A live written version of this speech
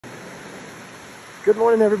Good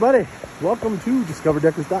morning, everybody. Welcome to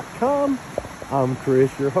DiscoverDeckers.com. I'm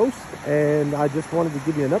Chris, your host, and I just wanted to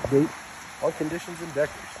give you an update on conditions in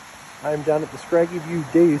Deckers. I'm down at the Scraggy View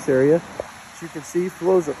Days area. As you can see,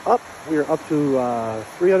 flows are up. We are up to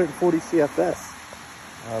 340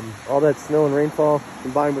 CFS. All that snow and rainfall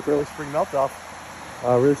combined with early spring melt-off,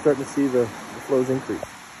 really starting to see the flows increase.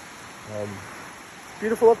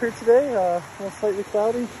 Beautiful up here today, slightly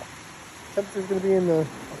cloudy. Temperature's going to be in the,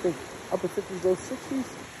 I think, upper 50s, low 60s.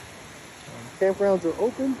 Campgrounds are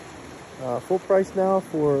open. Full price now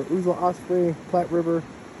for Ouzla Osprey, Platte River,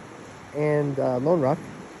 and Lone Rock.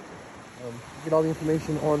 You get all the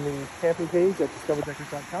information on the camping page at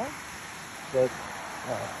discoverdeckers.com. But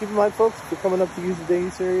keep in mind, folks, if you're coming up to use the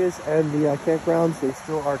Days areas and the campgrounds, they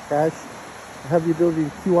still are cash. You have the ability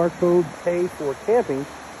to QR code pay for camping.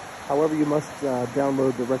 However, you must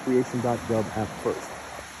download the recreation.gov app first.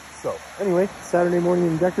 So, anyway, Saturday morning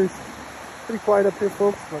in Deckers. Pretty quiet up here,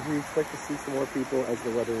 folks, but we expect to see some more people as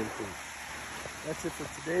the weather improves. That's it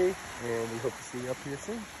for today, and we hope to see you up here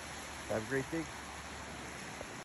soon. Have a great day.